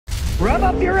Rev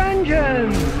up your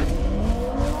engines!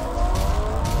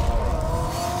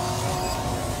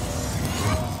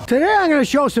 Today I'm going to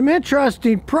show some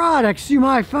interesting products you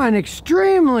might find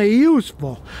extremely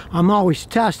useful. I'm always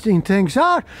testing things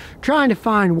out, trying to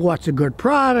find what's a good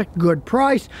product, good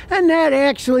price, and that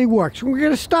actually works. We're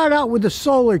going to start out with the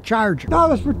solar charger. Now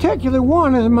this particular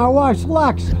one is my wife's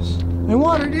Lexus. And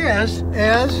what it is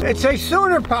it's a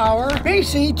Sooner Power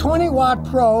PC 20 Watt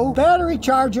Pro battery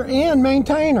charger and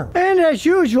maintainer. And as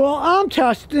usual, I'm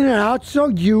testing it out so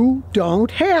you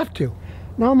don't have to.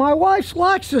 Now my wife's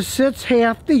Lexus sits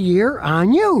half the year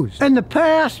unused. In the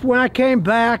past, when I came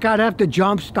back, I'd have to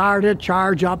jump start it,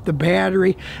 charge up the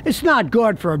battery. It's not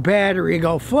good for a battery to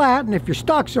go flat, and if you're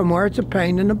stuck somewhere, it's a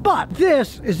pain in the butt.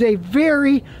 This is a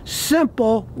very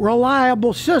simple,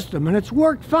 reliable system, and it's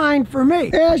worked fine for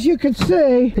me. As you can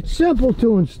see, it's simple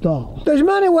to install. There's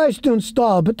many ways to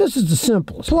install, but this is the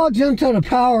simplest. Plugs into the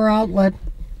power outlet,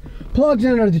 plugs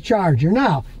into the charger.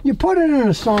 Now, you put it in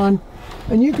the sun,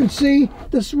 and you can see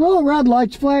this little red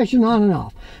light's flashing on and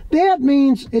off. That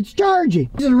means it's charging.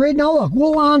 Just read, now look,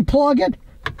 we'll unplug it,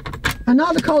 and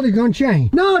now the color's going to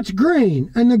change. Now it's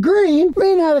green, and the green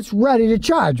means that it's ready to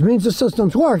charge. It means the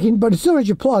system's working, but as soon as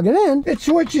you plug it in, it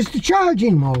switches to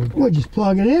charging mode. We'll just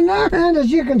plug it in there, and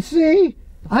as you can see,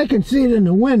 I can see it in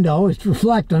the window. It's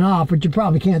reflecting off, but you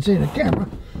probably can't see it in the camera.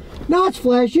 Now it's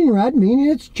flashing red, meaning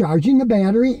it's charging the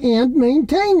battery and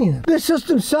maintaining it. This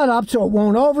system's set up so it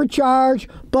won't overcharge,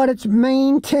 but it's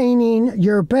maintaining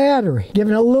your battery,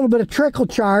 giving it a little bit of trickle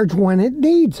charge when it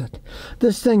needs it.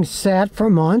 This thing's sat for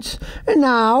months, and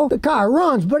now the car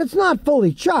runs, but it's not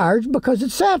fully charged because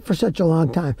it sat for such a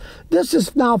long time. This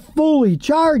is now fully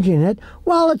charging it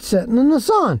while it's sitting in the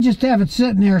sun. Just have it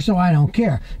sitting there so I don't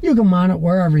care. You can mount it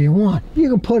wherever you want. You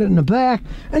can put it in the back,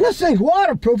 and this thing's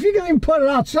waterproof. You can even put it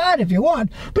outside if you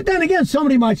want, but then again,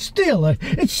 somebody might steal it.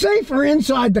 It's safer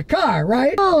inside the car,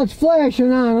 right? While it's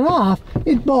flashing on and off,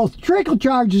 it both trickle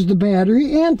charges the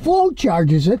battery and float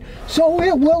charges it, so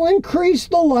it will increase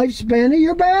the lifespan of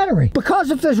your battery.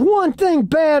 Because if there's one thing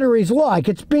batteries like,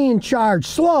 it's being charged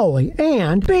slowly,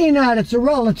 and being that it's a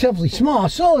relatively small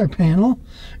solar panel,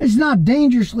 it's not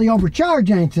dangerously overcharged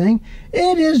anything.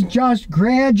 It is just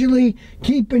gradually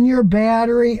keeping your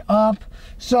battery up.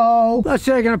 So let's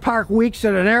say you're going to park weeks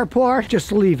at an airport,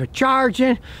 just leave it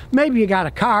charging. Maybe you got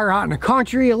a car out in the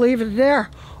country, you leave it there.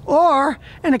 Or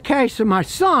in the case of my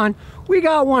son, we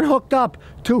got one hooked up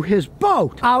to his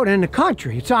boat out in the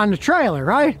country. It's on the trailer,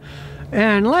 right?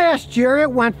 And last year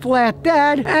it went flat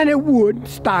dead and it wouldn't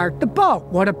start the boat.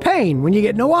 What a pain when you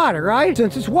get in the water, right?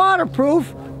 Since it's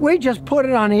waterproof, we just put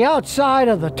it on the outside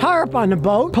of the tarp on the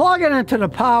boat, plug it into the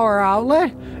power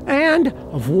outlet, and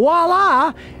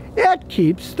voila, it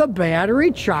keeps the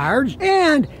battery charged,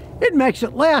 and it makes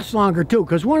it last longer too,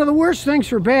 because one of the worst things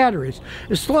for batteries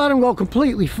is to let them go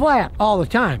completely flat all the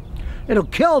time. It'll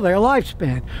kill their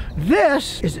lifespan.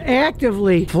 This is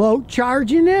actively float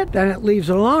charging it, then it leaves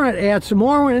it alone, it adds some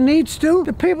more when it needs to.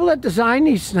 The people that design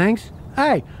these things,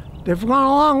 hey, they've gone a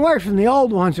long way from the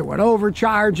old ones that would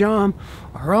overcharge them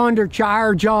or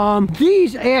undercharge them.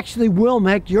 These actually will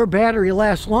make your battery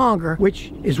last longer,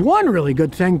 which is one really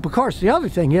good thing. Because the other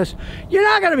thing is, you're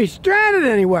not going to be stranded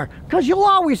anywhere because you'll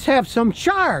always have some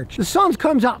charge. The sun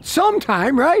comes out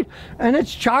sometime, right? And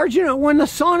it's charging it when the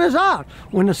sun is out.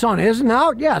 When the sun isn't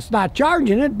out, yeah, it's not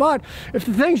charging it, but if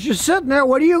the thing's just sitting there,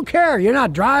 what do you care? You're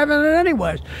not driving it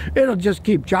anyways. It'll just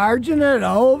keep charging it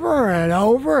over and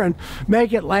over and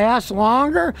make it last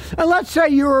longer. And let's say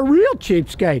you're a real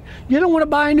cheapskate. You don't want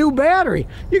to buy a new battery.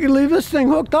 You can leave this thing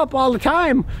hooked up all the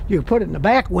time. You can put it in the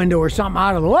back window or something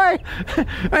out of the way,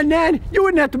 and then you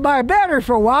wouldn't have to buy a battery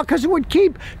for a while because it would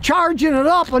keep charging it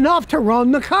up enough to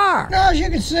run the car. Now, as you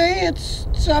can see, it's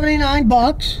 79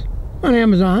 bucks on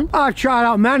Amazon. I've tried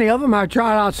out many of them. I've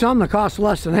tried out some that cost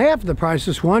less than half the price of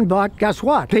this one, but guess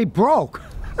what? They broke.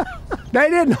 They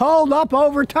didn't hold up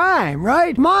over time,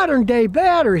 right? Modern day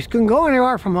batteries can go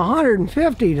anywhere from $150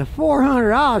 to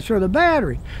 $400 for the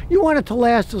battery. You want it to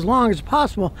last as long as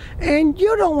possible, and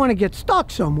you don't want to get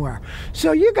stuck somewhere.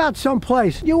 So you got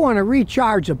someplace you want to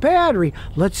recharge a battery.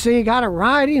 Let's say you got a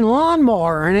riding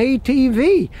lawnmower or an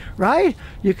ATV, right?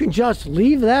 You can just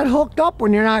leave that hooked up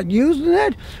when you're not using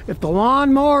it. If the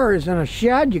lawnmower is in a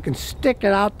shed, you can stick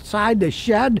it outside the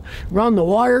shed, run the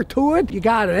wire to it. You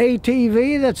got an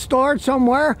ATV that's stored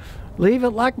somewhere, leave it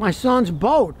like my son's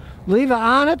boat. Leave it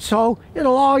on it so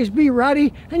it'll always be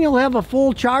ready, and you'll have a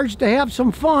full charge to have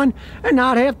some fun and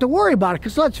not have to worry about it.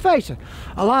 Because let's face it,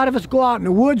 a lot of us go out in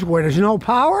the woods where there's no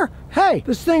power. Hey,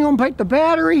 this thing will make the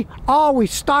battery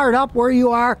always start up where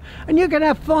you are, and you can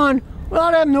have fun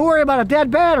without having to worry about a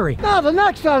dead battery. Now, the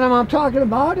next item I'm talking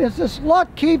about is this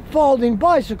Luck Keep folding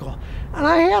bicycle. And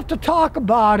I have to talk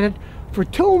about it for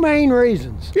two main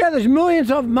reasons. Yeah, there's millions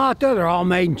of them out there. They're all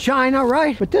made in China,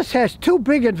 right? But this has two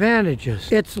big advantages.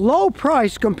 It's low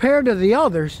price compared to the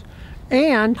others,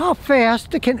 and how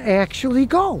fast it can actually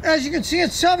go. As you can see,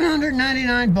 it's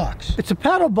 $799. It's a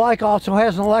pedal bike, also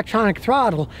has an electronic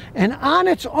throttle, and on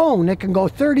its own, it can go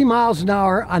 30 miles an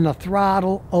hour on the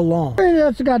throttle alone.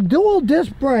 It's got dual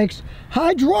disc brakes,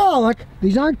 hydraulic.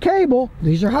 These aren't cable,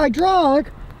 these are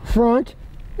hydraulic, front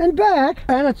and back.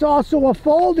 And it's also a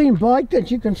folding bike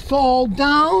that you can fold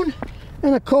down.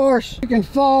 And of course, you can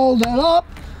fold it up,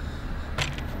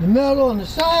 the middle and the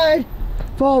side.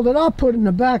 Fold it up, put it in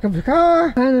the back of the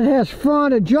car, and it has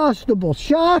front adjustable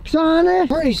shocks on it.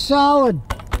 Pretty solid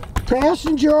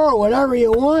passenger or whatever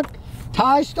you want.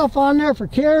 Tie stuff on there for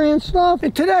carrying stuff.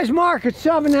 In today's market,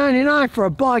 $799 for a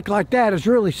bike like that is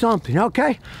really something,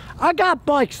 okay? I got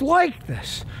bikes like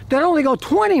this that only go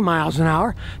 20 miles an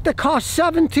hour that cost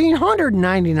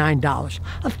 $1,799.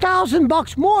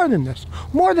 $1,000 more than this,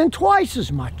 more than twice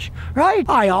as much, right?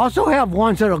 I also have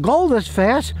ones that'll go this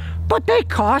fast, but they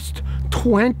cost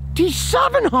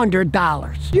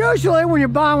 $2,700. Usually when you're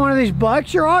buying one of these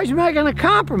bikes, you're always making a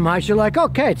compromise. You're like,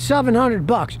 okay, it's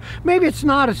 $700. Maybe it's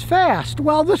not as fast.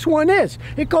 Well, this one is.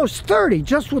 It goes 30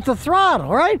 just with the throttle,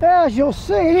 right? As you'll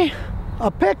see,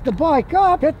 I'll pick the bike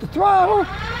up, hit the throttle.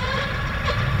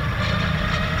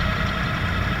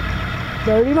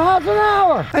 30 miles an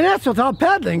hour. And that's without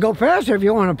pedaling. Go faster if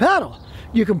you want to pedal.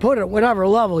 You can put it at whatever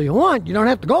level you want. You don't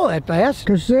have to go that fast.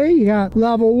 Because see, you got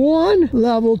level 1,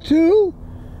 level 2,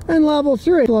 and level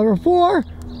 3. Level 4,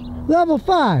 level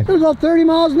 5. It'll go 30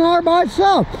 miles an hour by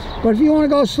itself. But if you want to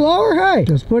go slower, hey,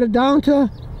 just put it down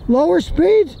to lower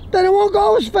speeds, then it won't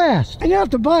go as fast. And you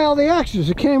have to buy all the extras.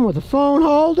 It came with a phone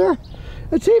holder.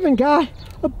 It's even got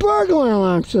a burglar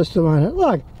alarm system on it.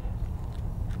 Look.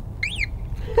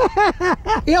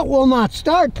 It will not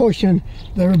start pushing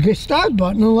the start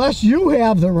button unless you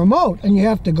have the remote, and you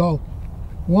have to go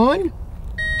 1,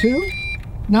 2,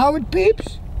 now it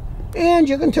beeps, and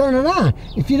you can turn it on.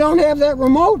 If you don't have that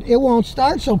remote, it won't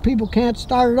start, so people can't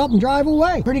start it up and drive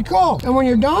away. Pretty cool. And when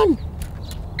you're done,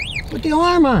 put the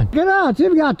alarm on. Get out, it's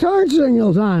even got turn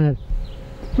signals on it.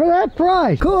 For that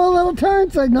price. Cool little turn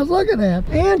signals, look at that.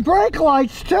 And brake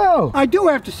lights too. I do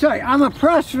have to say, I'm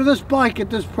impressed for this bike at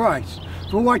this price.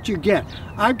 For what you get.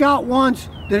 I've got ones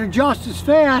that are just as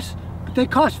fast, but they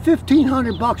cost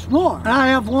 $1,500 more. And I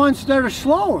have ones that are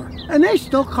slower, and they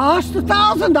still cost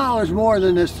 $1,000 more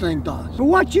than this thing does. For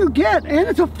what you get, and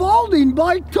it's a folding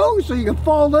bike too, so you can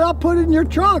fold it up, put it in your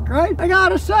trunk, right? I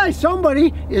gotta say,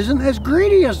 somebody isn't as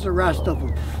greedy as the rest of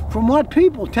them. From what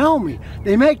people tell me,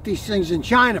 they make these things in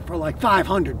China for like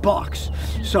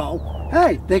 $500. So,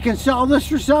 hey, they can sell this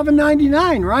for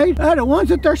 $799, right? Hey, the ones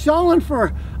that they're selling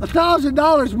for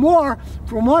 $1,000 more,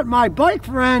 from what my bike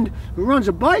friend who runs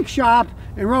a bike shop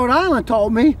in Rhode Island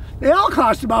told me, they all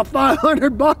cost about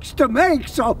 $500 to make.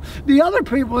 So the other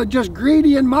people are just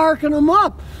greedy and marking them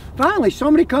up. Finally,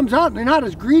 somebody comes out and they're not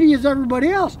as greedy as everybody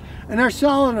else, and they're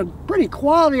selling a pretty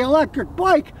quality electric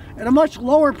bike at a much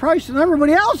lower price than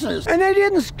everybody else is. And they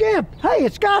didn't skimp. Hey,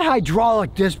 it's got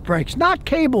hydraulic disc brakes, not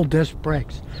cable disc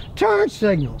brakes. Turn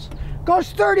signals.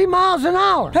 Goes 30 miles an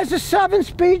hour. Has a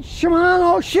 7-speed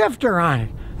Shimano shifter on it.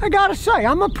 I gotta say,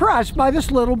 I'm impressed by this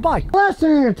little bike. Last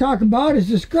thing I'm gonna talk about is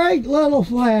this great little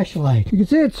flashlight. You can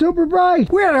see it's super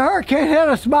bright. We had a hurricane hit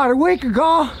us about a week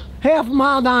ago, half a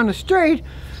mile down the street.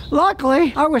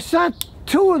 Luckily, I was sent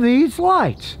 2 of these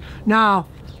lights. Now,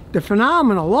 the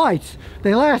phenomenal lights,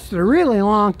 they lasted a really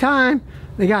long time.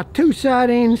 They got 2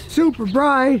 settings, super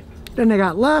bright, then they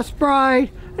got less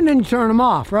bright, and then you turn them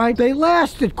off, right? They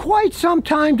lasted quite some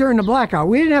time during the blackout.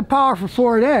 We didn't have power for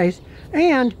 4 days.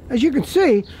 And as you can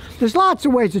see, there's lots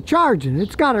of ways of charging.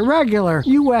 It's got a regular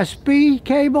USB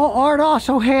cable, or it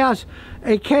also has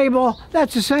a cable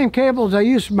that's the same cable as I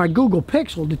use for my Google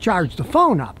Pixel to charge the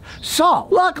phone up. So,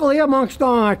 luckily amongst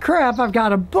all my crap, I've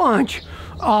got a bunch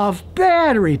of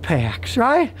battery packs,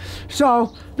 right?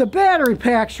 So the battery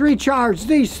packs recharge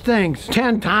these things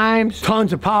 10 times.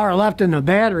 Tons of power left in the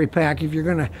battery pack if you're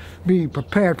gonna be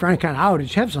prepared for any kind of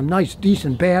outage. Have some nice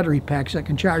decent battery packs that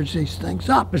can charge these things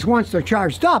up. Because once they're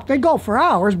charged up, they go for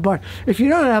hours, but if you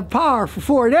don't have power for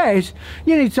 4 days,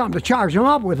 you need something to charge them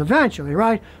up with eventually,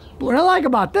 right? What I like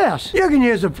about this, you can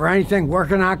use it for anything,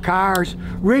 working on cars,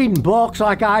 reading books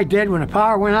like I did when the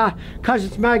power went out, because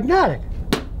it's magnetic.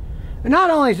 And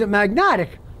not only is it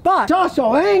magnetic, but it's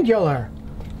also angular.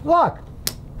 Look,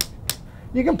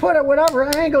 You can put it whatever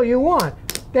angle you want.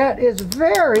 That is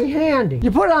very handy.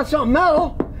 You put it on something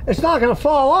metal, it's not going to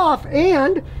fall off,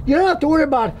 and you don't have to worry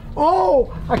about,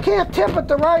 oh, I can't tip it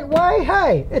the right way.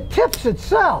 Hey, it tips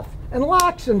itself and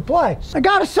locks in place. I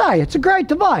gotta say, it's a great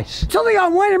device. It's only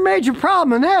got one major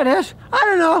problem, and that is, I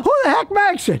don't know who the heck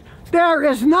makes it. There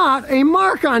is not a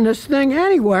mark on this thing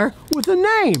anywhere with a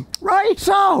name, right?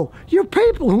 So, you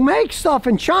people who make stuff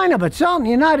in China but sell in the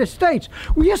United States,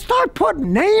 will you start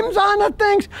putting names on the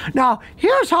things? Now,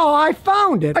 here's how I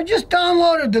found it. I just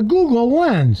downloaded the Google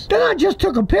Lens. Then I just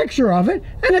took a picture of it,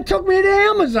 and it took me to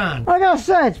Amazon. I gotta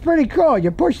say, it's pretty cool.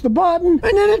 You push the button, and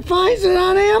then it finds it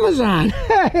on Amazon.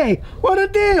 Hey, what a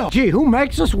deal. Gee, who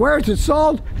makes this? Where is it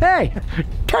sold? Hey,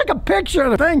 take a picture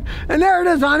of the thing, and there it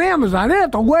is on Amazon. I didn't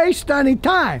have to waste any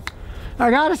time. I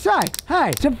gotta say, hey,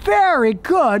 it's a very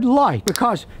good light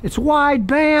because it's wide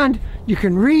band. You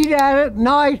can read at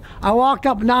night. I walked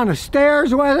up and down the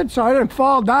stairs with it so I didn't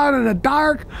fall down in the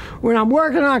dark. When I'm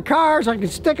working on cars, I can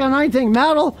stick on anything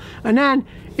metal, and then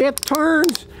it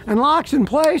turns and locks in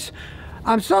place.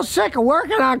 I'm so sick of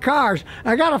working on cars.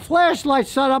 I got a flashlight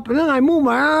set up, and then I move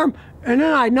my arm, and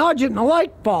then I nudge it, and the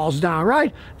light falls down,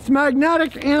 right? It's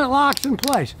magnetic, and it locks in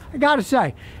place. I gotta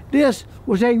say, this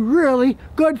was a really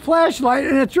good flashlight,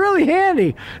 and it's really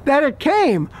handy that it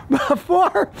came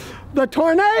before the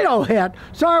tornado hit,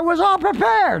 so I was all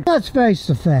prepared. Let's face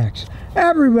the facts.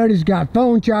 Everybody's got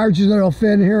phone chargers that'll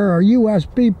fit here or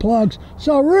USB plugs,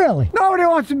 so really, nobody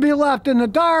wants to be left in the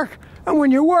dark. And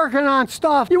when you're working on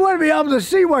stuff, you want to be able to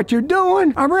see what you're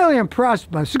doing. I'm really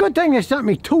impressed by it. It's a good thing they sent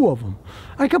me 2 of them.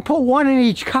 I can put 1 in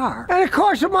each car. And of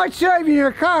course, it might save you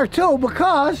your car too,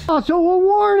 because also a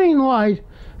warning light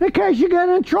in case you get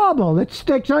in trouble. It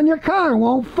sticks on your car and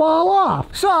won't fall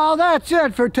off. So that's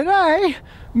it for today.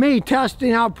 Me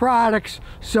testing out products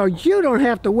so you don't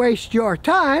have to waste your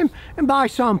time and buy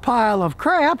some pile of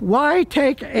crap. Why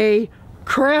take a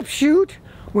crapshoot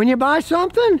when you buy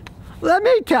something? Let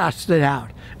me test it out.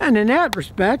 And in that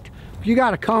respect, if you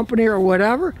got a company or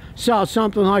whatever, sell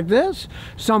something like this,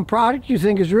 some product you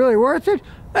think is really worth it,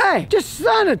 hey, just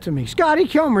send it to me. Scotty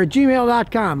Kilmer at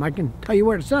gmail.com. I can tell you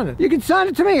where to send it. You can send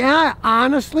it to me, and I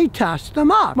honestly test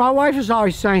them up. My wife is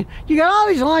always saying, you got all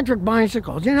these electric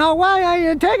bicycles, you know, why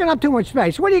you're taking up too much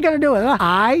space. What are you going to do with it?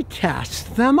 I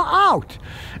test them out.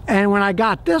 And when I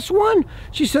got this one,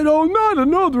 she said, oh, not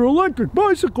another electric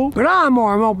bicycle. But I'm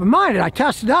open-minded. I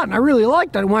tested it out, and I really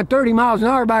liked it. It went 30 miles an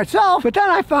hour by itself. But then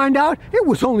I find out it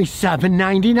was only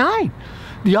 $7.99.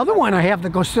 The other one I have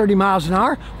that goes 30 miles an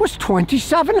hour was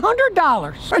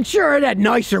 $2,700. And sure, it had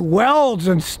nicer welds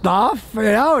and stuff, you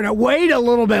know, and it weighed a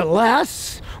little bit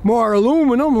less. More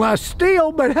aluminum, less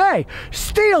steel, but hey,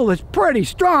 steel is pretty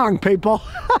strong, people.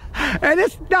 And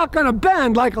it's not gonna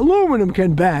bend like aluminum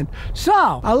can bend.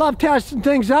 So, I love testing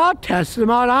things out, testing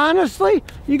them out honestly.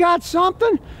 You got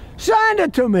something? Send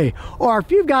it to me. Or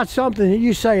if you've got something that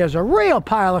you say is a real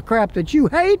pile of crap that you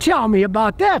hate, tell me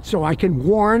about that so I can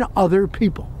warn other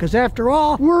people. Because after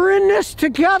all, we're in this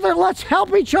together. Let's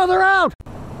help each other out.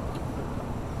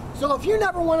 So if you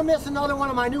never want to miss another one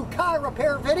of my new car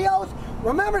repair videos,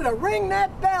 remember to ring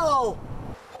that bell.